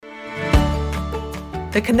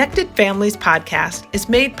The Connected Families podcast is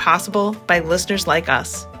made possible by listeners like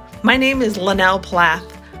us. My name is Linnell Plath.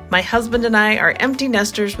 My husband and I are empty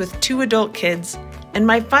nesters with 2 adult kids, and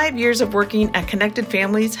my 5 years of working at Connected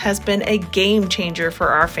Families has been a game changer for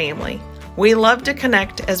our family. We love to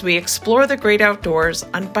connect as we explore the great outdoors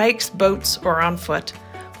on bikes, boats, or on foot.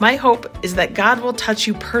 My hope is that God will touch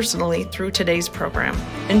you personally through today's program.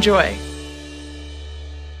 Enjoy.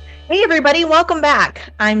 Hey everybody, welcome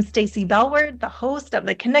back. I'm Stacy Bellward, the host of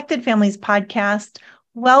the Connected Families podcast.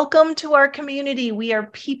 Welcome to our community. We are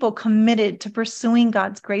people committed to pursuing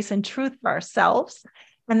God's grace and truth for ourselves,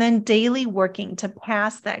 and then daily working to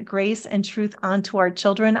pass that grace and truth on to our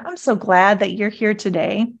children. I'm so glad that you're here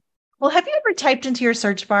today. Well, have you ever typed into your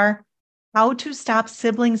search bar, how to stop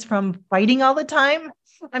siblings from fighting all the time?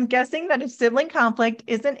 I'm guessing that if sibling conflict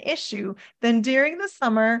is an issue, then during the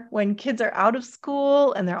summer when kids are out of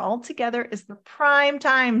school and they're all together is the prime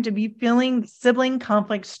time to be feeling the sibling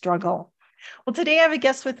conflict struggle. Well, today I have a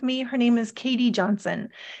guest with me. Her name is Katie Johnson.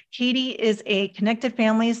 Katie is a Connected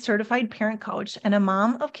Families certified parent coach and a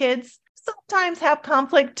mom of kids who sometimes have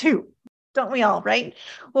conflict too. Don't we all, right?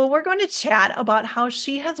 Well, we're going to chat about how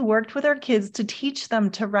she has worked with her kids to teach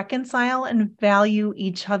them to reconcile and value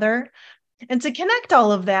each other. And to connect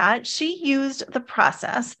all of that, she used the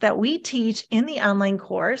process that we teach in the online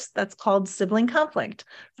course that's called Sibling Conflict,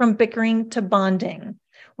 from bickering to bonding.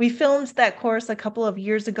 We filmed that course a couple of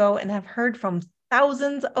years ago and have heard from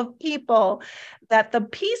thousands of people that the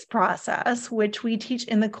peace process, which we teach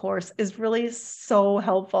in the course, is really so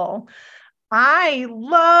helpful. I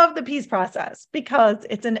love the peace process because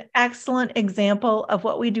it's an excellent example of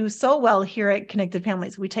what we do so well here at Connected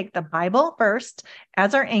Families. We take the Bible first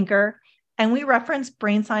as our anchor, and we reference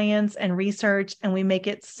brain science and research, and we make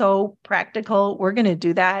it so practical. We're going to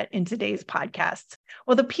do that in today's podcast.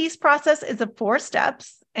 Well, the peace process is of 4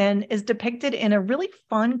 steps and is depicted in a really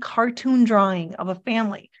fun cartoon drawing of a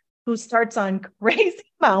family who starts on Crazy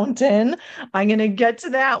Mountain. I'm going to get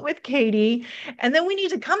to that with Katie. And then we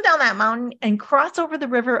need to come down that mountain and cross over the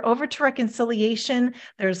river over to Reconciliation.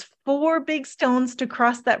 There's 4 big stones to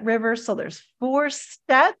cross that river. So there's 4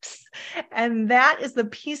 steps. And that is the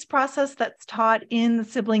peace process that's taught in the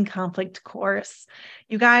Sibling Conflict course.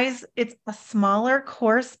 You guys, it's a smaller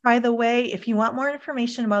course, by the way. If you want more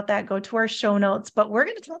information about that, go to our show notes. But we're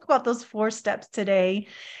going to talk about those 4 steps today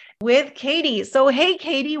with Katie. So, hey,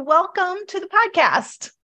 Katie, welcome to the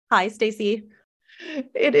podcast. Hi, Stacy.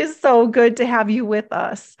 It is so good to have you with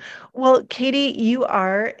us. Well, Katie, you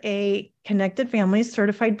are a Connected Families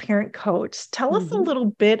certified parent coach. Tell us a little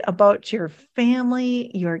bit about your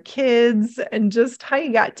family, your kids, and just how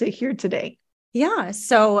you got to here today. Yeah,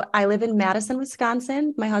 so I live in Madison,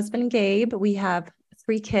 Wisconsin. My husband, Gabe, we have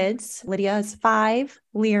 3 kids. Lydia is 5.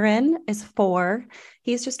 Liren is 4.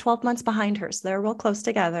 He's just 12 months behind her, so they're real close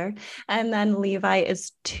together. And then Levi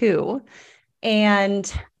is 2.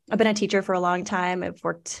 And I've been a teacher for a long time. I've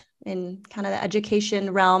worked in kind of the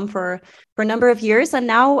education realm for a number of years. And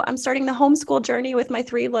now I'm starting the homeschool journey with my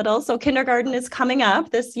 3 little. So kindergarten is coming up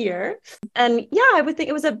this year. And yeah, I would think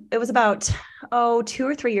it was about 2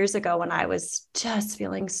 or 3 years ago when I was just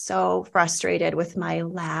feeling so frustrated with my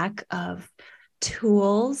lack of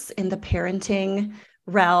tools in the parenting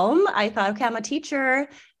realm. I thought, okay, I'm a teacher.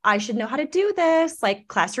 I should know how to do this. Like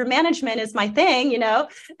classroom management is my thing,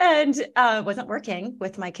 and it wasn't working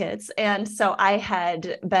with my kids. And so I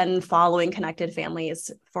had been following Connected Families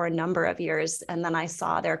for a number of years. And then I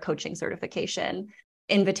saw their coaching certification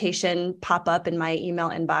invitation pop up in my email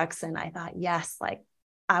inbox. And I thought, yes, like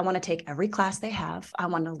I want to take every class they have. I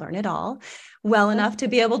want to learn it all well enough to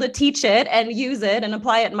be able to teach it and use it and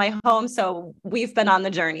apply it in my home. So we've been on the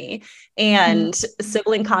journey, and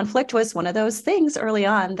sibling conflict was one of those things early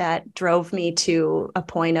on that drove me to a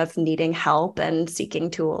point of needing help and seeking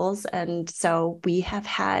tools. And so we have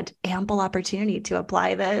had ample opportunity to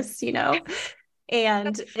apply this,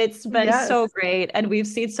 and it's been so great. And we've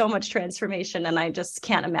seen so much transformation, and I just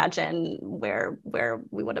can't imagine where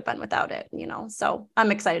we would have been without it, so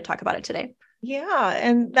I'm excited to talk about it today. Yeah.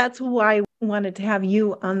 And that's why I wanted to have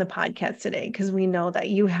you on the podcast today, because we know that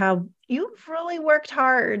you've really worked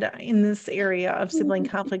hard in this area of sibling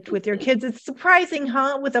conflict with your kids. It's surprising,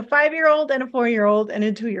 huh? With a 5-year-old and a 4-year-old and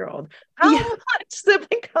a 2-year-old, how much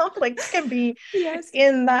sibling conflict can be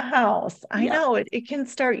in the house. I know it can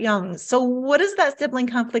start young. So what does that sibling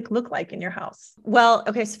conflict look like in your house? Well,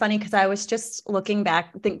 okay. It's funny because I was just looking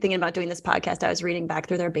back, thinking about doing this podcast. I was reading back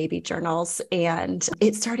through their baby journals, and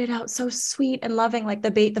it started out so sweet and loving. Like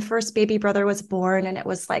the first baby brother was born, and it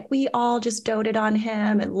was like, we all just doted on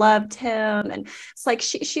him and loved him. And it's like,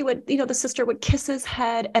 she would, the sister would kiss his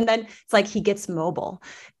head. And then it's like, he gets mobile.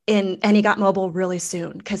 And he got mobile really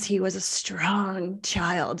soon because he was a strong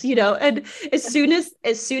child, and as soon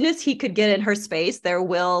as he could get in her space, their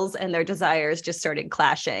wills and their desires just started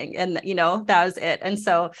clashing, and that was it. And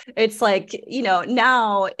so it's like,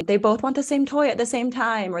 now they both want the same toy at the same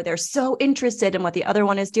time, or they're so interested in what the other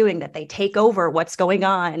one is doing that they take over what's going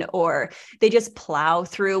on, or they just plow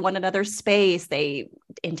through one another's space. They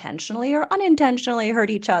intentionally or unintentionally hurt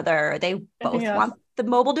each other. They both want the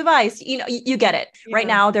mobile device. You get it. Yeah. Right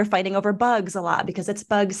now they're fighting over bugs a lot because it's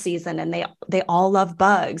bug season, and they all love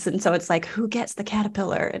bugs. And so it's like, who gets the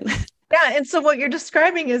caterpillar? And yeah. And so what you're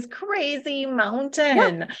describing is Crazy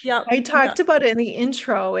Mountain. Yeah. I talked about it in the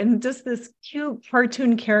intro, and just this cute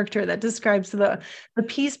cartoon character that describes the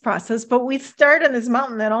peace process. But we start on this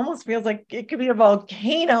mountain that almost feels like it could be a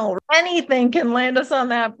volcano. Anything can land us on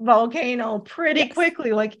that volcano pretty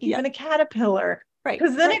quickly, like even a caterpillar. Right.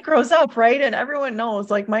 Because then it grows up, right? And everyone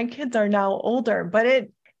knows, like, my kids are now older, but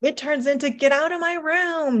it turns into, get out of my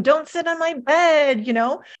room. Don't sit on my bed. You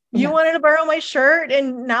wanted to borrow my shirt,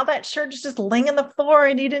 and now that shirt is just laying on the floor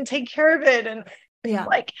and you didn't take care of it. And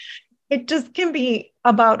like, it just can be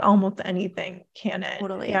about almost anything, can it?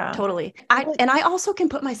 Totally. Yeah. Totally. I also can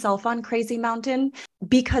put myself on Crazy Mountain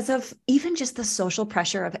because of even just the social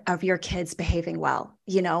pressure of your kids behaving well.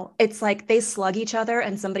 It's like they slug each other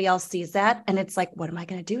and somebody else sees that. And it's like, what am I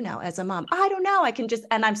going to do now as a mom? I don't know. I can just,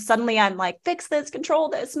 and I'm like, fix this, control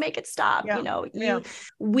this, make it stop.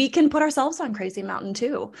 We can put ourselves on Crazy Mountain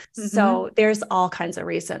too. Mm-hmm. So there's all kinds of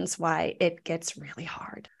reasons why it gets really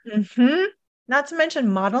hard. Mm-hmm. Not to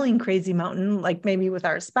mention modeling Crazy Mountain, like maybe with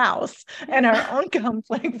our spouse and our own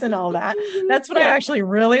conflicts and all that. That's what I actually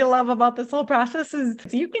really love about this whole process, is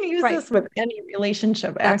you can use this with any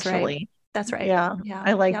relationship, actually. That's right. Yeah.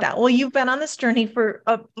 I like that. Well, you've been on this journey for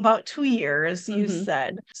about 2 years, you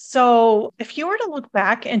said. So if you were to look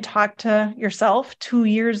back and talk to yourself 2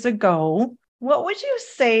 years ago, what would you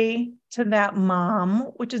say to that mom,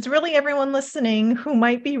 which is really everyone listening who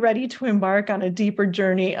might be ready to embark on a deeper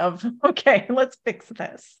journey of, okay, let's fix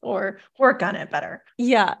this or work on it better?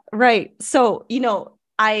 Yeah, right. So,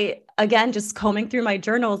 again, just combing through my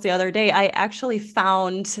journals the other day, I actually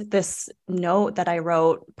found this note that I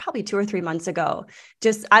wrote probably 2 or 3 months ago.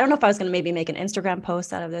 I don't know if I was going to maybe make an Instagram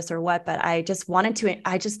post out of this or what, but I just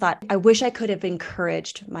thought, I wish I could have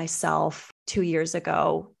encouraged myself 2 years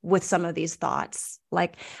ago with some of these thoughts.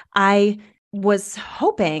 Like, I was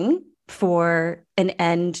hoping for an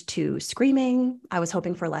end to screaming. I was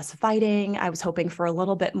hoping for less fighting. I was hoping for a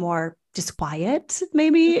little bit more just quiet,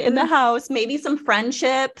 maybe in the house, maybe some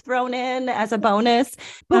friendship thrown in as a bonus.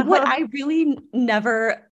 But what I really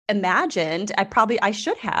never imagined, I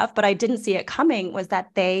should have, but I didn't see it coming, was that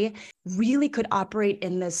they really could operate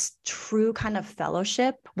in this true kind of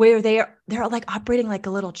fellowship where they're like operating like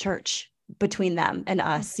a little church between them and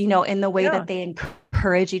us, in the way that they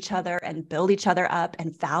encourage each other and build each other up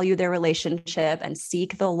and value their relationship and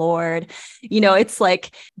seek the Lord. It's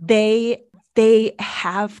like they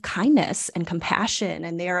have kindness and compassion,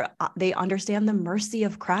 and they understand the mercy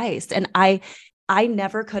of Christ. And I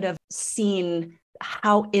never could have seen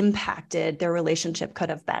how impacted their relationship could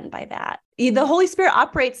have been by that. The Holy Spirit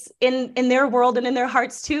operates in their world and in their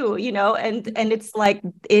hearts too, and it's like,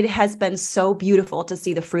 it has been so beautiful to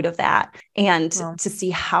see the fruit of that, and to see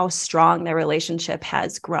how strong their relationship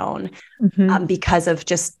has grown because of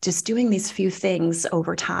just doing these few things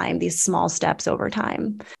over time, these small steps over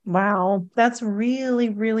time. Wow. That's really,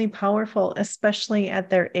 really powerful, especially at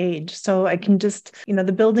their age. So I can just,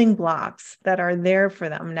 the building blocks that are there for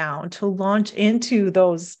them now to launch into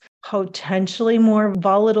those potentially more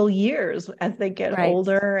volatile years as they get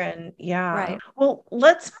older. And well,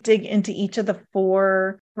 let's dig into each of the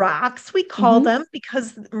 4 rocks, we call them,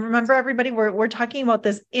 because remember, everybody, we're talking about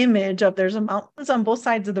this image of there's mountains on both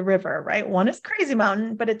sides of the river, right? One is Crazy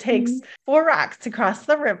Mountain, but it takes 4 rocks to cross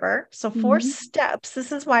the river. So 4 steps.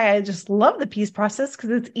 This is why I just love the peace process,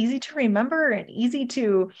 because it's easy to remember and easy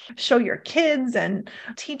to show your kids and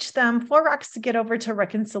teach them. 4 rocks to get over to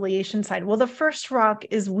reconciliation side. Well, the first rock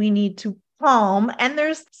is we need to calm, and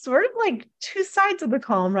there's sort of like 2 sides of the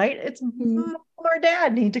calm, right? It's mom or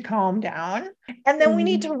dad need to calm down, and then we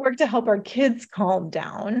need to work to help our kids calm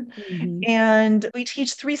down. And we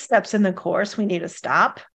teach 3 steps in the course. We need to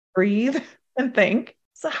stop, breathe, and think.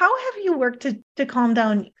 So how have you worked to calm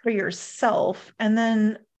down for yourself and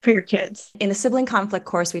then for your kids? In the sibling conflict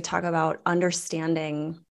course, we talk about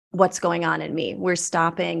understanding what's going on in me. We're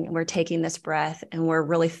stopping, we're taking this breath, and we're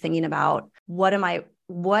really thinking about what am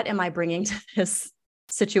I bringing to this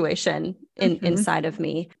situation inside of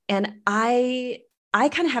me? And I I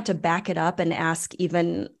kind of have to back it up and ask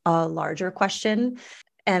even a larger question.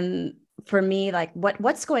 And for me, like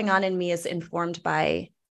what's going on in me is informed by,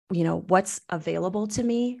 what's available to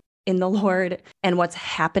me in the Lord and what's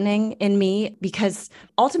happening in me, because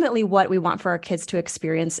ultimately what we want for our kids to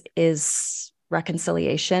experience is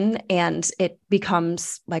reconciliation. And it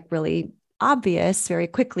becomes like really obvious very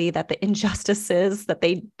quickly that the injustices that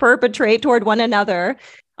they perpetrate toward one another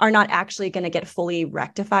are not actually going to get fully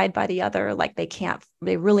rectified by the other. Like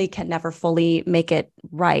they really can never fully make it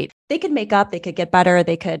right. They could make up, they could get better,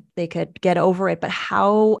 they could get over it. But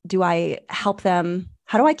how do I help them?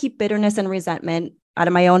 How do I keep bitterness and resentment out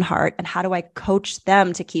of my own heart? And how do I coach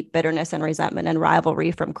them to keep bitterness and resentment and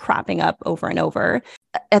rivalry from cropping up over and over?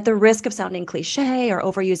 At the risk of sounding cliche or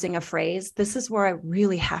overusing a phrase, this is where I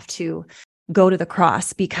really have to go to the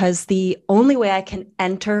cross, because the only way I can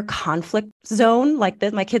enter conflict zone like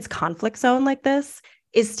this, my kids' conflict zone like this,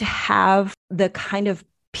 is to have the kind of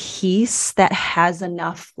peace that has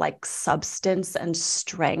enough like substance and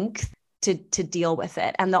strength to deal with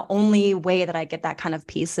it. And the only way that I get that kind of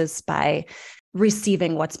peace is by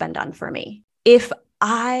receiving what's been done for me. If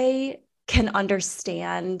I can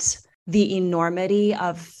understand the enormity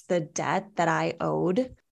of the debt that I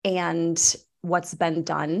owed and what's been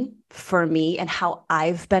done for me and how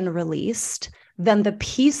I've been released, then the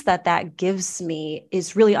peace that gives me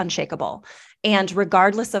is really unshakable. And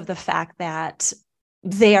regardless of the fact that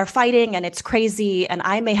they are fighting and it's crazy and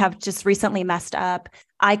I may have just recently messed up,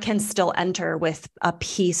 I can still enter with a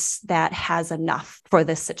peace that has enough for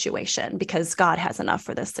this situation because God has enough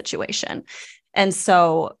for this situation. And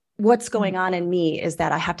so what's going on in me is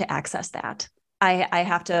that I have to access that. I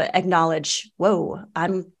have to acknowledge, whoa, I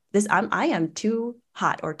am too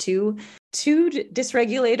hot or too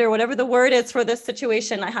dysregulated or whatever the word is for this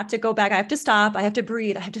situation. I have to go back. I have to stop. I have to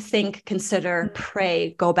breathe. I have to think, consider,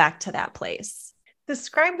 pray, go back to that place.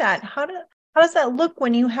 Describe that. How does that look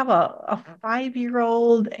when you have a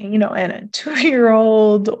 5-year-old, and a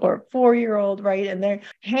 2-year-old or 4-year-old, right? And their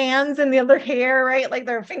hands in the other hair, right? Like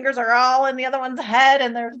their fingers are all in the other one's head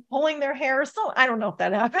and they're pulling their hair. So I don't know if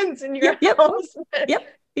that happens in your house.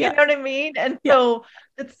 Yep. You know what I mean? And so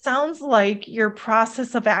it sounds like your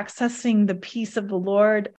process of accessing the peace of the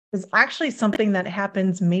Lord is actually something that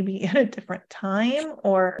happens maybe in a different time.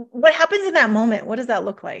 Or what happens in that moment? What does that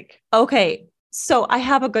look like? Okay. So I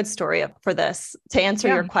have a good story for this to answer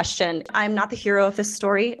your question. I'm not the hero of this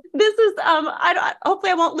story. This is, hopefully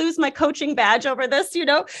I won't lose my coaching badge over this,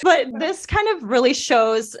 but this kind of really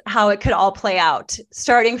shows how it could all play out,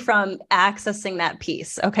 starting from accessing that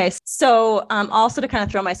peace. Okay. So also to kind of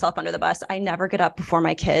throw myself under the bus, I never get up before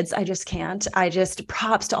my kids. I just can't.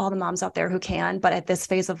 Props to all the moms out there who can, but at this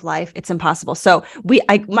phase of life, it's impossible. So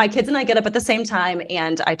my kids and I get up at the same time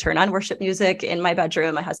and I turn on worship music in my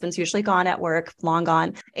bedroom. My husband's usually gone at work. Long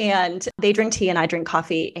gone. And they drink tea and I drink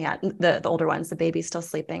coffee, and the older ones, the baby's still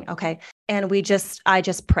sleeping. Okay. And I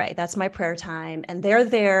just pray. That's my prayer time. And they're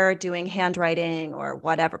there doing handwriting or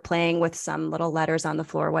whatever, playing with some little letters on the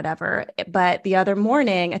floor, whatever. But the other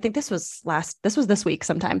morning, I think this was this week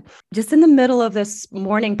sometime, just in the middle of this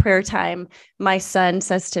morning prayer time, my son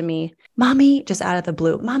says to me, "Mommy," just out of the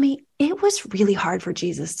blue, "Mommy, it was really hard for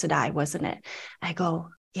Jesus to die, wasn't it?" I go,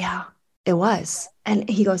 "Yeah. It was." And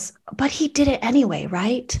he goes, "But he did it anyway,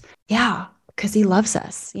 right?" "Yeah, because he loves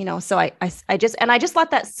us, So I just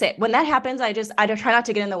let that sit. When that happens, I try not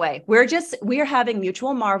to get in the way. We are having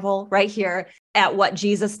mutual marvel right here at what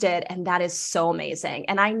Jesus did. And that is so amazing.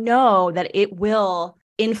 And I know that it will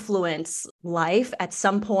influence life at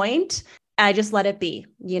some point. I just let it be,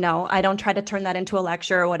 I don't try to turn that into a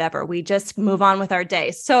lecture or whatever. We just move on with our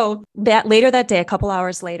day. So that later that day, a couple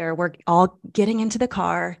hours later, we're all getting into the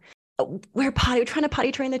car. We're trying to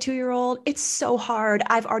potty train the 2-year-old. It's so hard.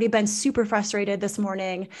 I've already been super frustrated this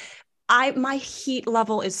morning. My heat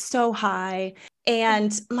level is so high.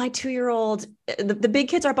 And my 2-year-old, the big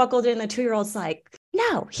kids are buckled in. The 2-year-old's like,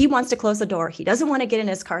 no, he wants to close the door. He doesn't want to get in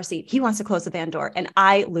his car seat. He wants to close the van door. And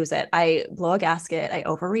I lose it. I blow a gasket. I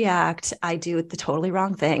overreact. I do the totally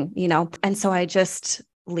wrong thing, And so I just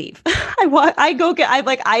leave. I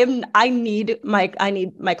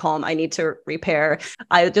need my calm. I need to repair.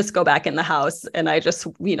 I just go back in the house and I just,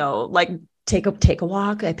 take a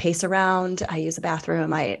walk. I pace around. I use the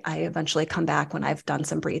bathroom. I eventually come back when I've done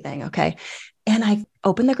some breathing. Okay. And I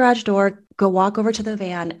open the garage door, go walk over to the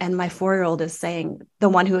van. And my 4-year-old is saying, the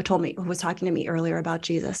one who was talking to me earlier about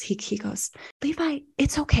Jesus, he goes, "Levi,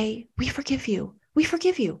 it's okay. We forgive you. We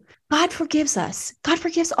forgive you. God forgives us. God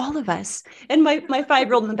forgives all of us." And my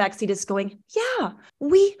 5-year-old in the backseat is going, "Yeah,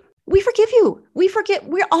 we we forgive you. We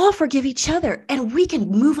all forgive each other, and we can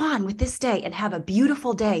move on with this day and have a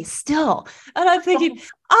beautiful day still. And I'm thinking,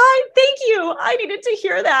 thank you. I needed to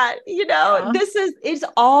hear that. Yeah.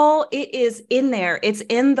 It is in there. It's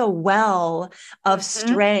in the well of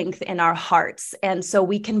strength in our hearts. And so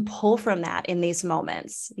we can pull from that in these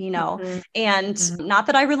moments, and not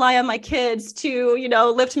that I rely on my kids to,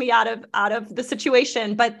 lift me out of the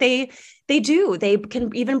situation, but they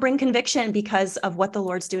can even bring conviction because of what the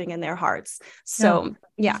Lord's doing in their hearts. So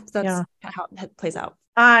that's how it plays out.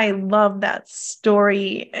 I love that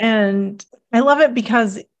story. And I love it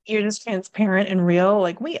because you're just transparent and real.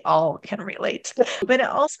 Like, we all can relate. But it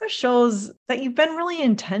also shows that you've been really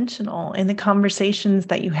intentional in the conversations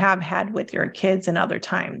that you have had with your kids and other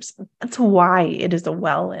times. That's why it is a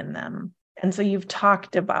well in them. And so you've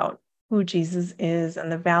talked about who Jesus is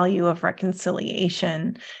and the value of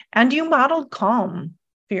reconciliation. And you modeled calm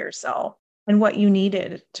for yourself and what you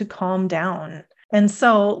needed to calm down. And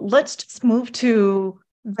so let's just move to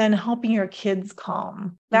then helping your kids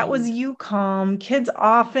calm. That was you calm. Kids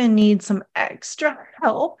often need some extra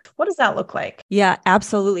help. What does that look like? Yeah,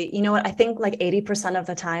 absolutely. You know what? I think like 80% of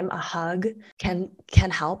the time, a hug can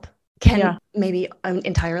help. Maybe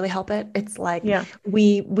entirely help it. It's like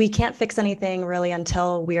we can't fix anything really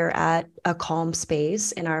until we're at a calm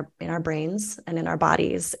space in our brains and in our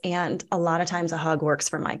bodies. And a lot of times a hug works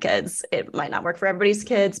for my kids. It might not work for everybody's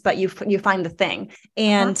kids, but you find the thing.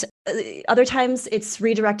 And other times it's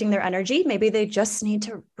redirecting their energy. Maybe they just need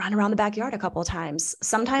to run around the backyard a couple of times.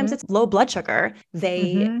 Sometimes it's low blood sugar.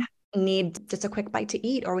 They need just a quick bite to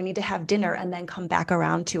eat, or we need to have dinner and then come back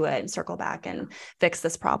around to it and circle back and fix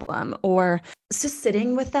this problem. Or it's just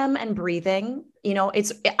sitting with them and breathing.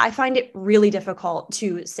 I find it really difficult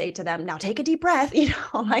to say to them, now take a deep breath,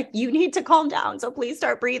 like you need to calm down. So please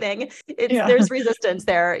start breathing. There's resistance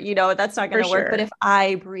there, that's not going to work. But if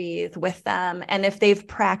I breathe with them, and if they've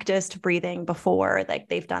practiced breathing before, like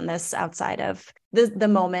they've done this outside of the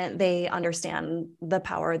moment, they understand the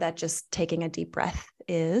power that just taking a deep breath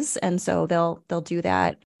is. And so they'll do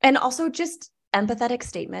that. And also just empathetic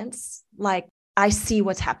statements like, I see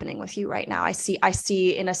what's happening with you right now. I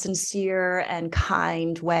see in a sincere and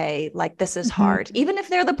kind way, like this is hard. Even if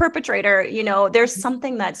they're the perpetrator, there's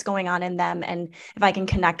something that's going on in them. And if I can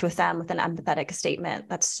connect with them with an empathetic statement,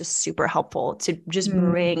 that's just super helpful to just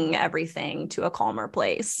bring everything to a calmer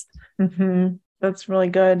place. That's really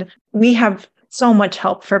good. We have so much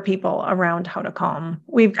help for people around how to calm.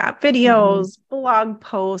 We've got videos, blog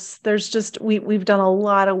posts. There's just, we've done a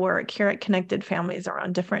lot of work here at Connected Families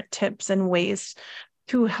around different tips and ways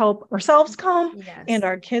to help ourselves calm and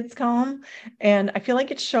our kids calm. And I feel like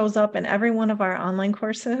it shows up in every one of our online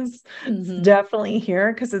courses. It's definitely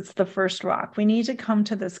here because it's the first rock. We need to come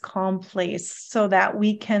to this calm place so that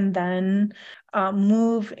we can then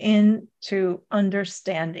move into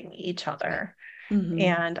understanding each other.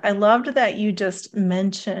 And I loved that you just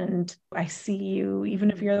mentioned, I see you,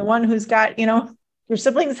 even if you're the one who's got, your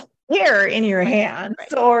siblings' hair in your hands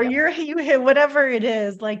or you hit whatever it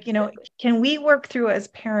is, like, can we work through as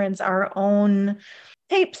parents our own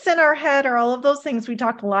tapes in our head or all of those things? We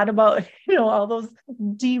talk a lot about, all those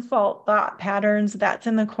default thought patterns. That's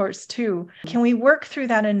in the course too. Can we work through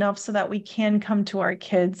that enough so that we can come to our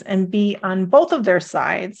kids and be on both of their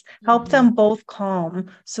sides, help them both calm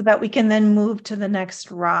so that we can then move to the next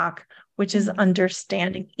rock, which is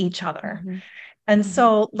understanding each other. And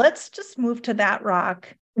so let's just move to that rock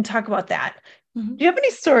and talk about that. Do you have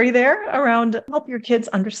any story there around help your kids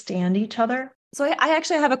understand each other? So I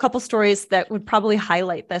actually have a couple stories that would probably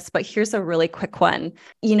highlight this, but here's a really quick one.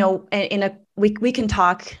 We can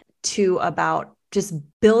talk too about just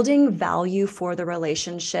building value for the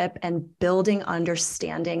relationship and building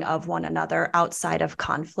understanding of one another outside of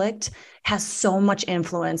conflict has so much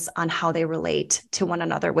influence on how they relate to one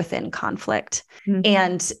another within conflict.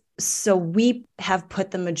 And so we have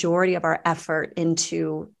put the majority of our effort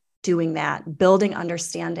into doing that, building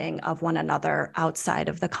understanding of one another outside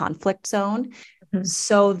of the conflict zone,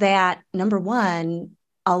 so that, number one,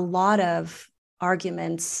 a lot of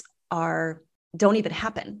arguments don't even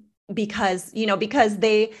happen because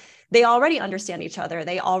they already understand each other.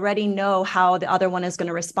 They already know how the other one is going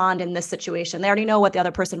to respond in this situation. They already know what the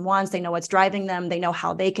other person wants. They know what's driving them. They know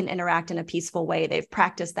how they can interact in a peaceful way. They've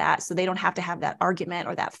practiced that. So they don't have to have that argument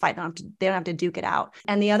or that fight. They don't have to duke it out.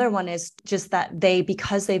 And the other one is just that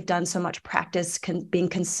because they've done so much practice being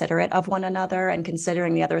considerate of one another and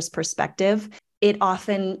considering the other's perspective, it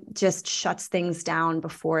often just shuts things down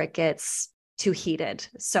before it gets too heated.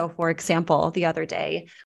 So for example, the other day,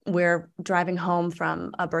 we're driving home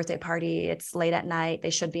from a birthday party. It's late at night. They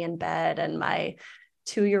should be in bed. And my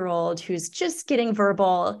 2-year-old who's just getting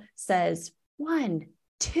verbal says, 1,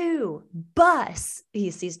 2, bus.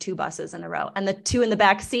 He sees 2 buses in a row, and the 2 in the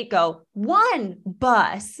back seat go, 1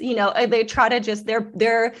 bus. They try to just,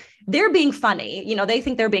 they're being funny. They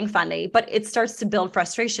think they're being funny, but it starts to build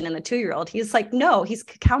frustration in the 2-year-old. He's like, no, he's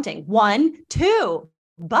counting 1, 2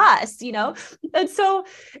 bus, and so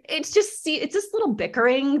it's this little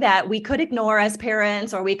bickering that we could ignore as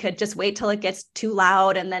parents, or we could just wait till it gets too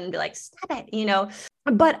loud and then be like, stop it,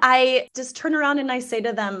 But I just turn around and I say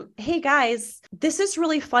to them, hey guys, this is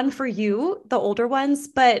really fun for you, the older ones,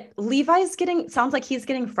 but sounds like he's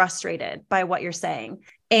getting frustrated by what you're saying.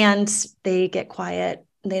 And they get quiet,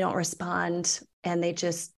 they don't respond, and it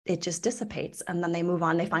just dissipates. And then they move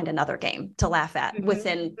on, they find another game to laugh at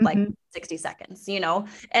within like 60 seconds,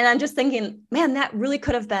 And I'm just thinking, man, that really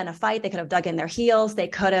could have been a fight. They could have dug in their heels. They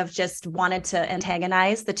could have just wanted to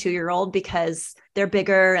antagonize the 2-year-old because they're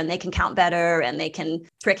bigger and they can count better and they can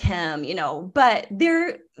trick him, but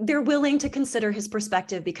they're willing to consider his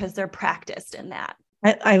perspective because they're practiced in that.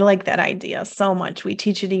 I like that idea so much. We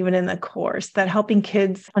teach it even in the course, that helping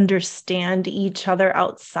kids understand each other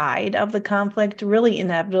outside of the conflict really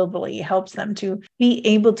inevitably helps them to be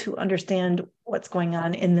able to understand what's going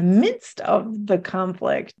on in the midst of the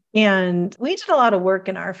conflict. And we did a lot of work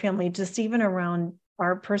in our family, just even around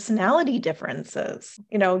our personality differences.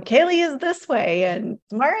 Kaylee is this way and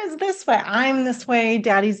Mara is this way. I'm this way.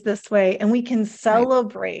 Daddy's this way. And we can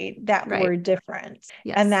celebrate that we're different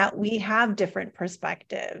and that we have different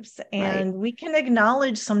perspectives. And we can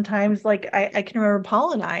acknowledge sometimes, like I can remember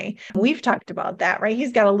Paul and we've talked about that, right?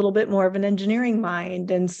 He's got a little bit more of an engineering mind.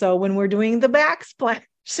 And so when we're doing the backsplash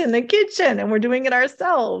in the kitchen and we're doing it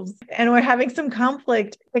ourselves and we're having some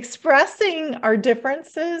conflict, expressing our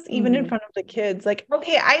differences, even in front of the kids, like,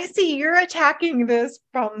 okay, I see you're attacking this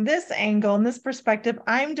from this angle and this perspective.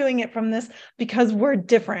 I'm doing it from this because we're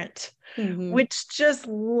different, which just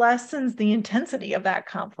lessens the intensity of that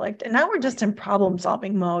conflict. And now we're just in problem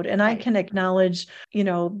solving mode. And I can acknowledge,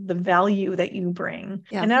 the value that you bring.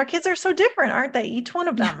 Yeah. And our kids are so different, aren't they? Each one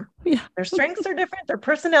of them. Yeah. Their strengths are different. Their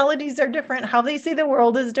personalities are different. How they see the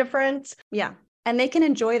world is different. Yeah. And they can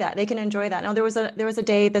enjoy that. Now, there was a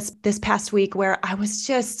day this past week where I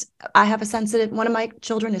have one of my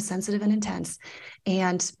children is sensitive and intense,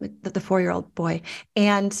 and the 4-year-old boy.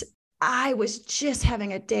 And I was just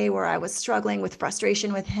having a day where I was struggling with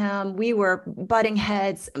frustration with him. We were butting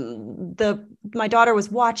heads. My daughter was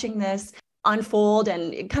watching this unfold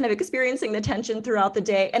and kind of experiencing the tension throughout the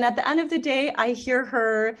day. And at the end of the day, I hear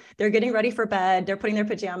her, they're getting ready for bed. They're putting their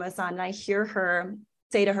pajamas on. And I hear her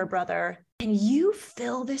say to her brother, "Can you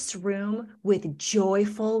fill this room with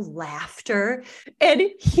joyful laughter?" And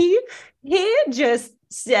he just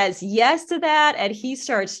says yes to that. And he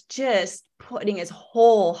starts just putting his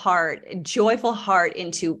whole heart, joyful heart,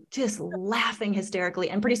 into just laughing hysterically.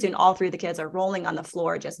 And pretty soon all 3 of the kids are rolling on the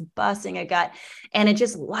floor, just busting a gut. And it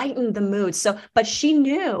just lightened the mood. But she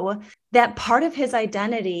knew that part of his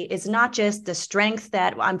identity is not just the strength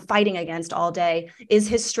that I'm fighting against all day, is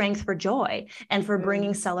his strength for joy and for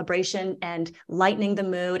bringing celebration and lightening the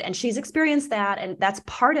mood. And she's experienced that. And that's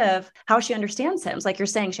part of how she understands him. It's like you're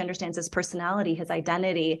saying, she understands his personality, his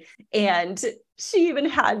identity. And she even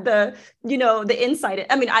had the insight.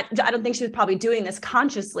 I mean, I don't think she was probably doing this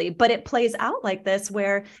consciously, but it plays out like this,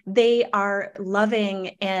 where they are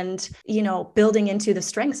loving and, building into the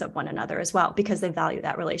strengths of one another as well, because they value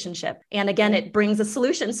that relationship. And again, it brings a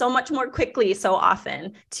solution so much more quickly, so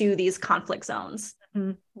often, to these conflict zones.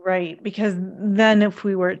 Right. Because then if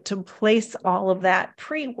we were to place all of that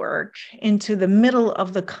pre-work into the middle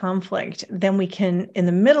of the conflict, then we can, in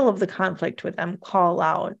the middle of the conflict with them, call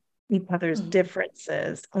out each other's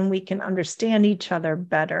differences, and we can understand each other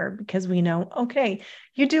better because we know, okay,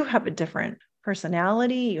 you do have a different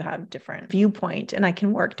personality, you have different viewpoint, and I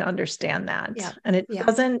can work to understand that. Yeah. And it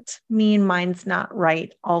doesn't mean mine's not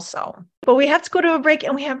right also. But we have to go to a break,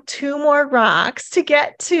 and we have 2 more rocks to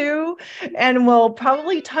get to, and we'll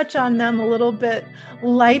probably touch on them a little bit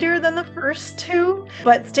lighter than the first 2,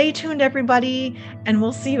 but stay tuned, everybody, and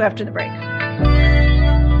we'll see you after the break.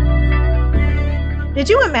 Did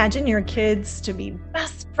you imagine your kids to be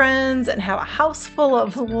best friends and have a house full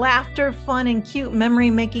of laughter, fun, and cute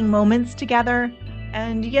memory-making moments together?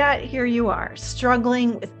 And yet here you are,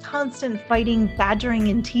 struggling with constant fighting, badgering,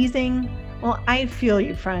 and teasing. Well, I feel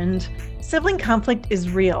you, friend. Sibling conflict is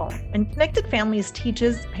real, and Connected Families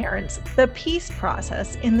teaches parents the peace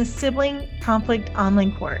process in the Sibling Conflict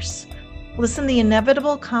online course. Listen, the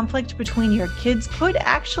inevitable conflict between your kids could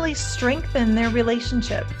actually strengthen their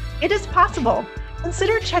relationship. It is possible.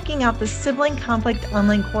 Consider checking out the Sibling Conflict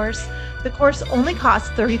online course The course only costs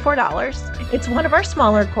 $34. It's one of our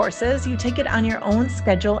smaller courses. You take it on your own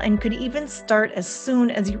schedule and could even start as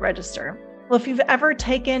soon as you register. Well, if you've ever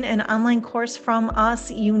taken an online course from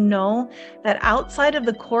us, you know that outside of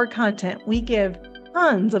the core content, we give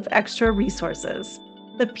tons of extra resources.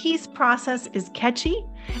 The peace process is catchy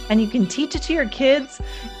and you can teach it to your kids.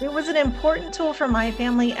 It was an important tool for my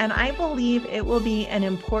family, and I believe it will be an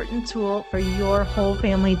important tool for your whole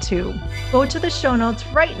family too. Go to the show notes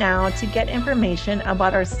right now to get information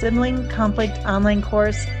about our sibling conflict online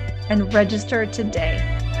course and register today.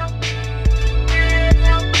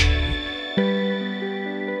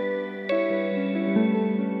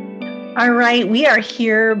 All right, we are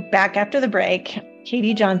here back after the break.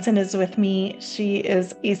 Katie Johnson is with me. She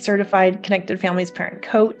is a certified Connected Families parent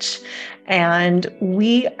coach, and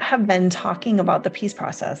we have been talking about the peace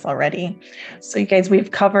process already. So you guys,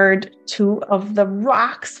 we've covered two of the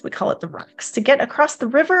rocks. We call it the rocks to get across the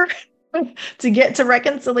river, to get to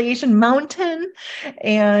Reconciliation Mountain.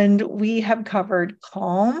 And we have covered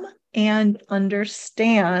calm and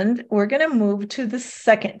understand. We're going to move to the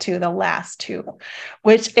second two, the last two,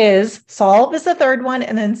 which is solve is the third one,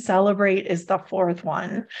 and then celebrate is the fourth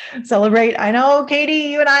one. Celebrate. I know,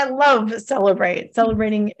 Katie, you and I love celebrate.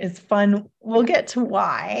 Celebrating is fun. We'll get to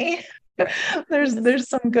why. There's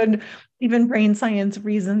some good, even brain science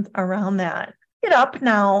reasons around that. Get up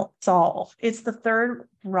now, solve. It's the third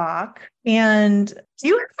rock. And do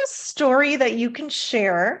you have a story that you can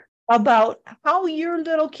share about how your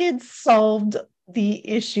little kids solved the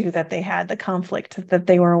issue that they had, the conflict that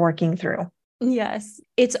they were working through? Yes.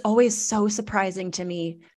 It's always so surprising to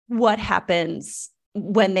me what happens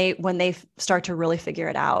when they start to really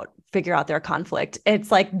figure out their conflict. It's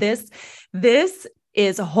like this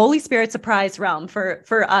is a Holy Spirit surprise realm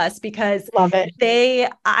for us, because Love it.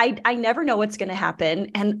 I never know what's going to happen.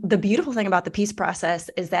 And the beautiful thing about the peace process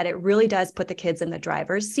is that it really does put the kids in the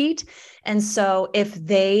driver's seat. And so if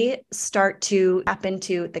they start to tap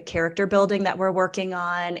into the character building that we're working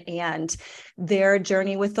on and their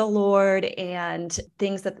journey with the Lord and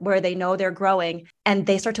things where they know they're growing, and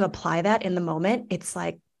they start to apply that in the moment, it's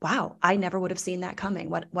like, wow, I never would have seen that coming.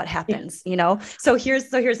 What happens, So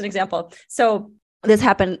here's an example. So this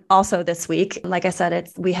happened also this week. Like I said,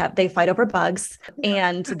 they fight over bugs,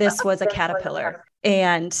 and this was a caterpillar,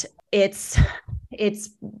 and it's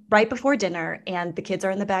right before dinner, and the kids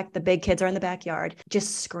are in the back. The big kids are in the backyard,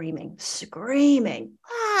 just screaming, just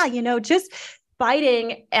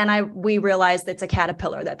fighting. And we realized it's a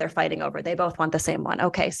caterpillar that they're fighting over. They both want the same one.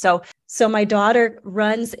 Okay. So my daughter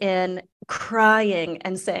runs in crying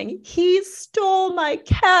and saying, he stole my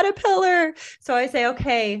caterpillar. So I say,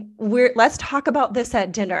 okay, let's talk about this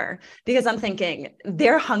at dinner, because I'm thinking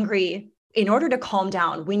they're hungry. In order to calm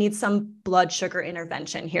down, we need some blood sugar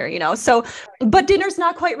intervention here, So, but dinner's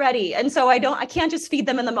not quite ready. And so I can't just feed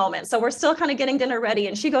them in the moment. So we're still kind of getting dinner ready.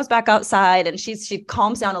 And she goes back outside and she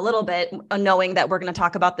calms down a little bit, knowing that we're going to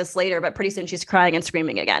talk about this later, but pretty soon she's crying and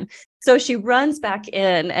screaming again. So she runs back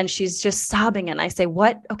in and she's just sobbing. And I say,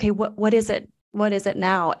 what is it? What is it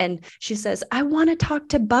now? And she says, I want to talk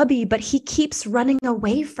to Bubby, but he keeps running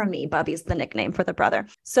away from me. Bubby's the nickname for the brother.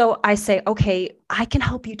 So I say, okay, I can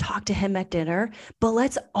help you talk to him at dinner, but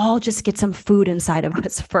let's all just get some food inside of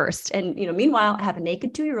us first. And, meanwhile, I have a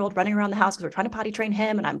naked 2-year-old running around the house because we're trying to potty train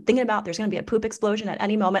him. And I'm thinking about there's going to be a poop explosion at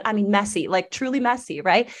any moment. I mean, messy, like truly messy.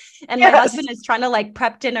 Right. And my husband is trying to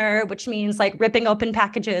prep dinner, which means ripping open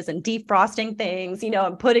packages and defrosting things,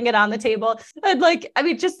 and putting it on the table. And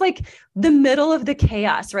just the middle of the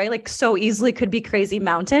chaos, right? So easily could be crazy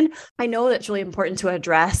mountain. I know that's really important to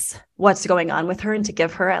address what's going on with her and to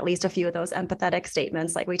give her at least a few of those empathetic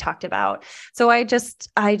statements like we talked about. So I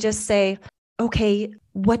just say, okay,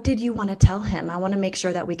 what did you want to tell him? I want to make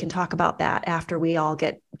sure that we can talk about that after we all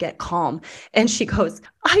get calm. And she goes,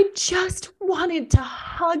 I just wanted to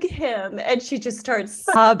hug him. And she just starts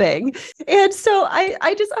sobbing. And so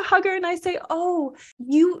I just hug her and I say, oh,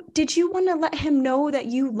 did you want to let him know that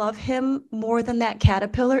you love him more than that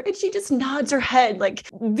caterpillar? And she just nods her head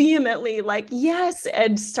vehemently, yes,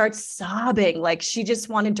 and starts sobbing. She just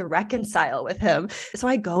wanted to reconcile with him. So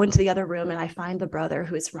I go into the other room and I find the brother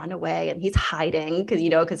who has run away and he's hiding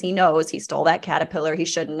because he knows he stole that caterpillar. He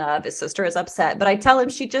shouldn't have. His sister is upset, but I tell him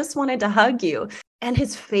she just wanted to hug you. And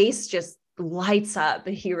his face just lights up.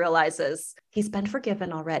 He realizes he's been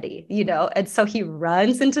forgiven already, and so he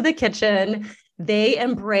runs into the kitchen. They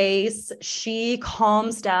embrace, she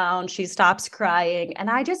calms down, she stops crying. And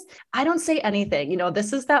I don't say anything.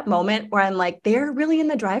 This is that moment where I'm they're really in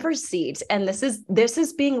the driver's seat. And this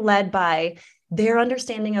is being led by their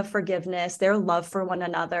understanding of forgiveness, their love for one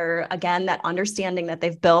another, again, that understanding that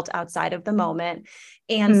they've built outside of the moment.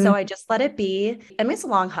 And so I just let it be. I mean, it's a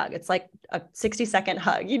long hug. It's like a 60-second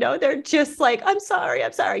hug, they're just like, I'm sorry.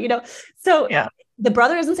 So the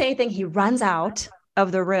brother doesn't say anything. He runs out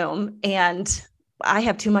of the room, and I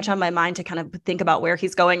have too much on my mind to kind of think about where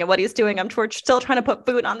he's going and what he's doing. I'm still trying to put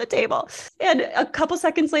food on the table. And a couple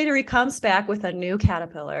seconds later, he comes back with a new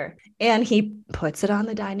caterpillar and he puts it on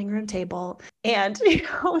the dining room table and,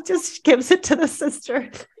 just gives it to the sister.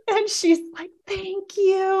 And she's like, thank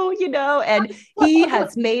you, and he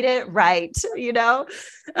has made it right.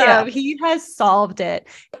 He has solved it.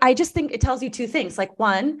 I just think it tells you two things. Like,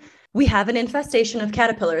 one, we have an infestation of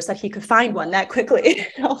caterpillars that he could find one that quickly.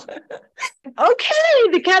 Okay,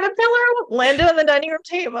 the caterpillar landed on the dining room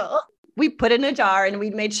table. We put it in a jar and we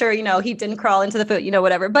made sure, he didn't crawl into the food,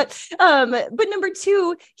 whatever. But number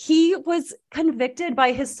two, he was convicted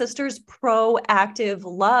by his sister's proactive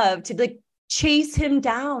love to chase him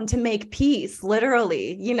down to make peace,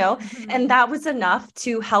 literally, and that was enough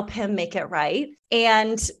to help him make it right.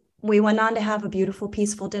 And we went on to have a beautiful,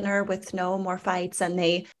 peaceful dinner with no more fights. And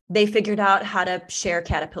they figured out how to share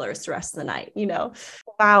caterpillars the rest of the night,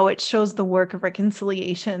 Wow. It shows the work of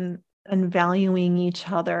reconciliation and valuing each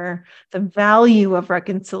other. The value of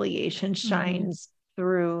reconciliation shines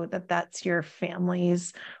through that's your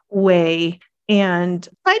family's way. And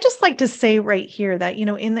I just like to say right here that,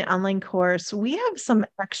 in the online course, we have some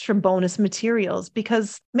extra bonus materials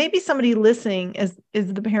because maybe somebody listening is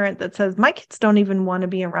the parent that says, my kids don't even want to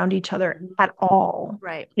be around each other at all.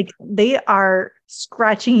 Right. Like they are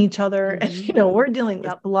scratching each other and, we're dealing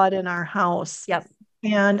with blood in our house. Yep.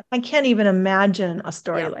 And I can't even imagine a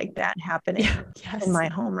story like that happening in my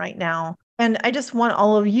home right now. And I just want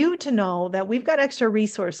all of you to know that we've got extra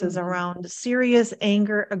resources around serious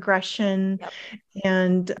anger, aggression.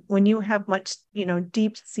 And when you have much,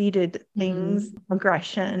 deep-seated things,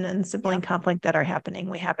 aggression and sibling conflict that are happening,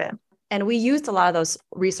 we have it. And we used a lot of those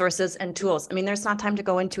resources and tools. I mean, there's not time to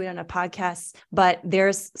go into it in a podcast, but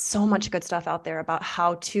there's so much good stuff out there about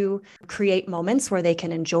how to create moments where they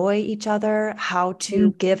can enjoy each other, how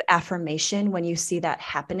to give affirmation when you see that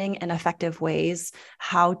happening in effective ways,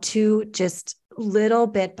 how to just little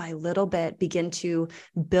bit by little bit begin to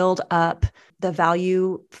build up the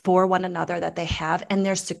value for one another that they have and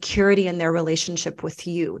their security in their relationship with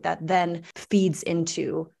you that then feeds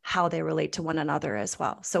into how they relate to one another as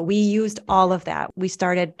well. So we used all of that. We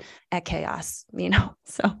started at chaos,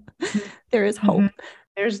 so there is hope.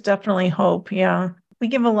 There's definitely hope. Yeah. We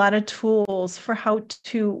give a lot of tools for how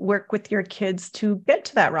to work with your kids to get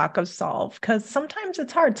to that rock of solve, because sometimes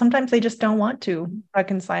it's hard. Sometimes they just don't want to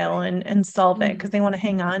reconcile and solve it because they want to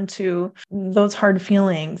hang on to those hard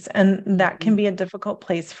feelings. And that can be a difficult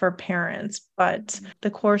place for parents, but the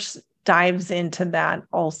course dives into that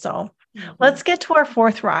also. Let's get to our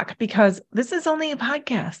fourth rock because this is only a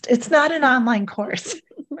podcast. It's not an online course.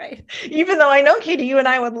 Right. Even though I know, Katie, you and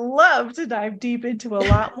I would love to dive deep into a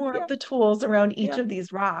lot more of the tools around each of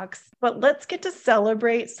these rocks. But let's get to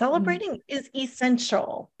celebrate. Celebrating is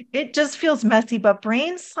essential. It just feels messy, but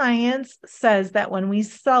brain science says that when we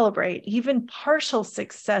celebrate even partial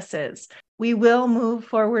successes, we will move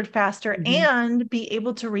forward faster and be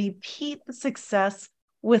able to repeat the success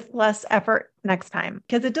with less effort next time.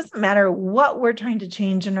 Because it doesn't matter what we're trying to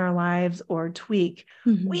change in our lives or tweak.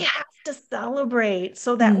 We have to celebrate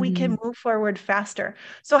so that we can move forward faster.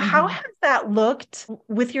 So how has that looked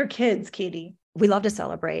with your kids, Katie? We love to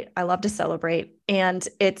celebrate. I love to celebrate. And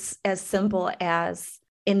it's as simple as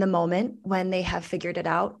in the moment when they have figured it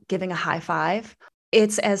out, giving a high five.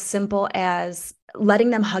 It's as simple as letting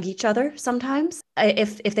them hug each other sometimes.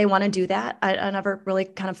 If they want to do that, I never really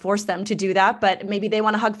kind of force them to do that, but maybe they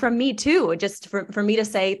want to hug from me too, just for me to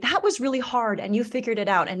say, that was really hard and you figured it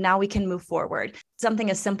out and now we can move forward.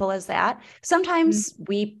 Something as simple as that. Sometimes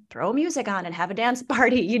we throw music on and have a dance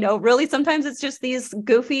party, really sometimes it's just these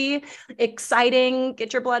goofy, exciting,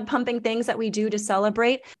 get your blood pumping things that we do to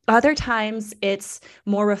celebrate. Other times it's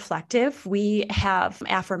more reflective. We have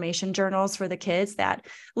affirmation journals for the kids that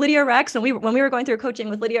Lydia Rex, when we were going through coaching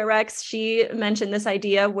with Lydia Rex, she mentioned this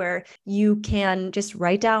idea where you can just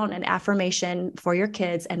write down an affirmation for your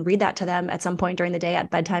kids and read that to them at some point during the day. At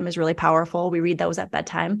bedtime is really powerful. We read those at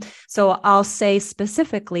bedtime. So I'll say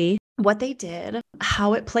specifically what they did,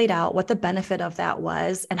 how it played out, what the benefit of that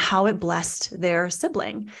was, and how it blessed their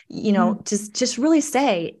sibling. Just really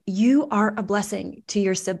say, you are a blessing to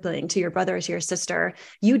your sibling, to your brother, to your sister.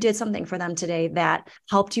 You did something for them today that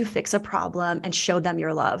helped you fix a problem and showed them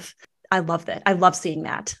your love. I love that. I love seeing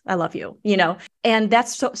that. I love you, and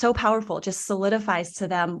that's so powerful. Just solidifies to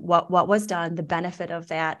them what was done, the benefit of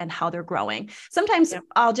that, and how they're growing. Sometimes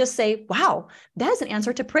I'll just say, wow, that is an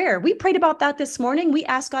answer to prayer. We prayed about that this morning. We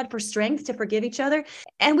asked God for strength to forgive each other,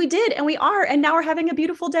 and we did, and we are, and now we're having a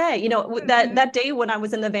beautiful day. That day when I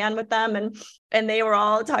was in the van with them and they were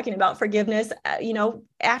all talking about forgiveness,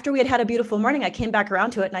 after we had a beautiful morning, I came back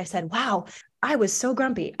around to it and I said, wow, I was so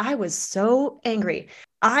grumpy. I was so angry.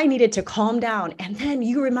 I needed to calm down. And then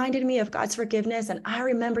you reminded me of God's forgiveness, and I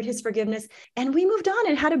remembered his forgiveness, and we moved on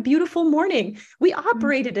and had a beautiful morning. We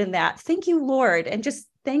operated in that. Thank you, Lord. And just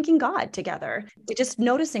thanking God together, just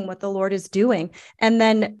noticing what the Lord is doing. And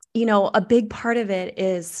then, a big part of it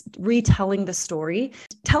is retelling the story,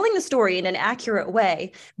 telling the story in an accurate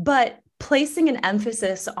way, but placing an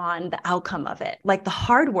emphasis on the outcome of it, like the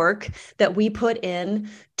hard work that we put in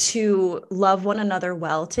to love one another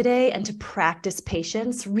well today and to practice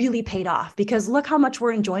patience really paid off, because look how much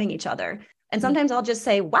we're enjoying each other. And sometimes I'll just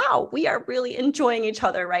say, wow, we are really enjoying each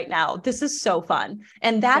other right now. This is so fun.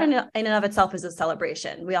 And that in and of itself is a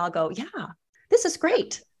celebration. We all go, yeah, this is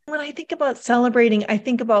great. When I think about celebrating, I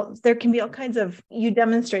think about there can be all kinds of, you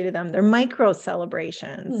demonstrated them, they're micro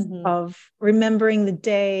celebrations of remembering the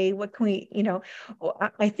day. What can we,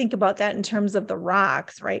 I think about that in terms of the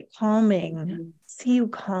rocks, right? Calming. See you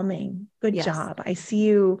calming. Good job. I see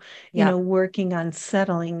you, working on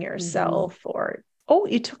settling yourself, or, oh,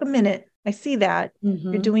 you took a minute. I see that.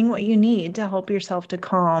 You're doing what you need to help yourself to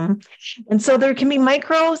calm. And so there can be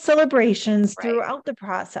micro celebrations throughout the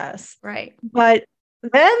process. Right. But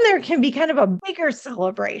then there can be kind of a bigger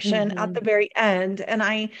celebration at the very end. And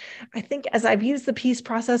I think as I've used the peace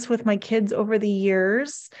process with my kids over the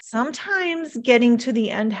years, sometimes getting to the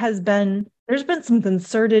end there's been some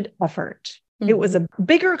concerted effort. It was a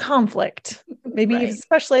bigger conflict, maybe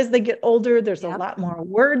especially as they get older, there's a lot more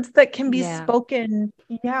words that can be spoken.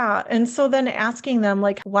 Yeah. And so then asking them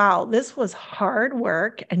like, wow, this was hard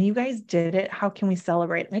work and you guys did it. How can we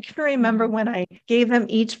celebrate? I can remember when I gave them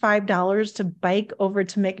each $5 to bike over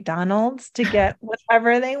to McDonald's to get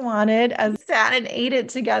whatever they wanted and sat and ate it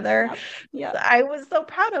together. I was so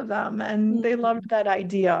proud of them and they loved that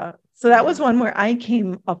idea. So that was one where I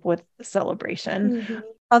came up with the celebration.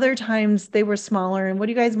 Other times they were smaller and what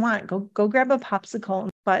do you guys want? Go grab a popsicle.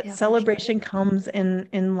 But celebration comes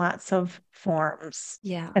in lots of forms.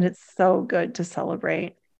 Yeah. And it's so good to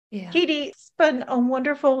celebrate. Yeah. Katie, it's been a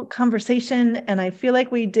wonderful conversation. And I feel like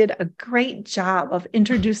we did a great job of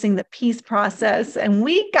introducing the peace process. And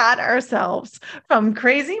we got ourselves from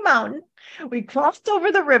Crazy Mountain. We crossed over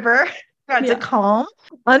the river, got to calm,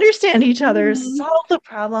 understand each other, solve the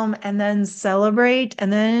problem, and then celebrate.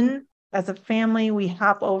 And then as a family, we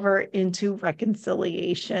hop over into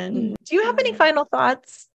reconciliation. Do you have any final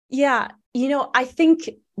thoughts? Yeah. I think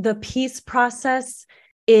the peace process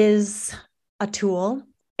is a tool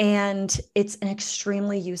and it's an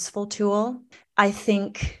extremely useful tool. I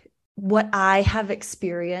think what I have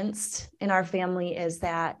experienced in our family is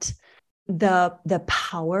that the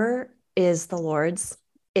power is the Lord's,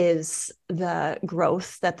 is the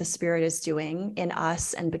growth that the Spirit is doing in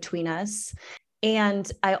us and between us.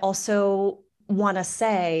 And I also want to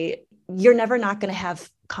say, you're never not going to have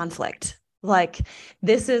conflict. Like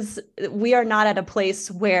we are not at a place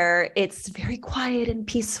where it's very quiet and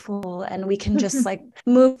peaceful and we can just like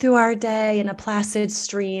move through our day in a placid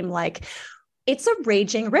stream. Like it's a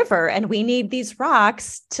raging river and we need these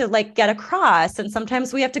rocks to like get across. And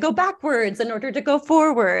sometimes we have to go backwards in order to go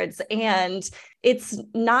forwards. And it's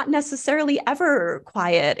not necessarily ever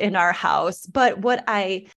quiet in our house. But what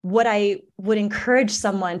I would encourage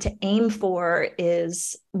someone to aim for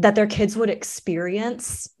is that their kids would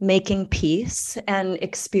experience making peace and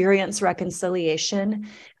experience reconciliation.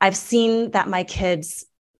 I've seen that my kids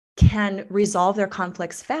can resolve their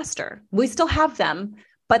conflicts faster. We still have them,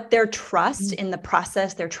 but their trust in the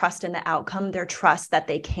process, their trust in the outcome, their trust that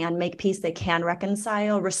they can make peace, they can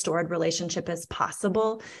reconcile, restored relationship is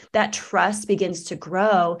possible, that trust begins to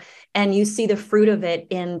grow. And you see the fruit of it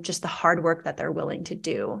in just the hard work that they're willing to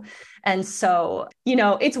do. And so,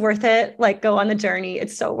 it's worth it. Like go on the journey.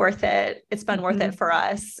 It's so worth it. It's been worth it for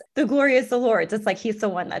us. The glory is the Lord's. It's like he's the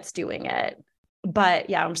one that's doing it. But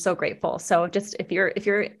yeah, I'm so grateful. So just if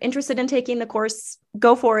you're interested in taking the course,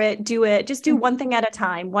 go for it, do it. Just do one thing at a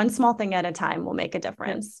time. One small thing at a time will make a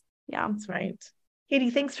difference. Yeah, that's right. Katie,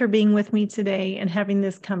 thanks for being with me today and having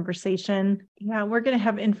this conversation. Yeah, we're going to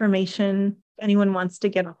have information. If anyone wants to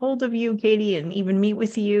get a hold of you, Katie, and even meet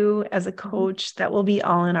with you as a coach, that will be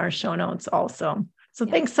all in our show notes also. So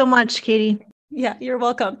thanks so much, Katie. Yeah, you're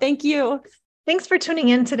welcome. Thank you. Thanks for tuning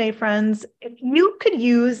in today, friends. If you could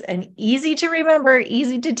use an easy to remember,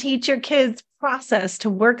 easy to teach your kids process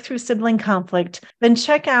to work through sibling conflict, then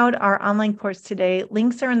check out our online course today.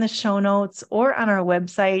 Links are in the show notes or on our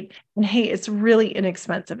website. And hey, it's really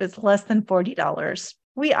inexpensive. It's less than $40.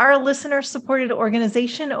 We are a listener-supported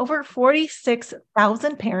organization. Over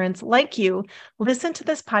 46,000 parents like you listen to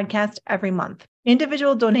this podcast every month.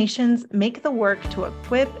 Individual donations make the work to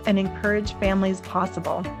equip and encourage families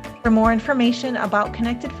possible. For more information about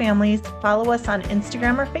Connected Families, follow us on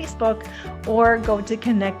Instagram or Facebook, or go to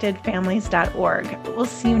connectedfamilies.org. We'll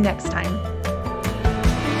see you next time.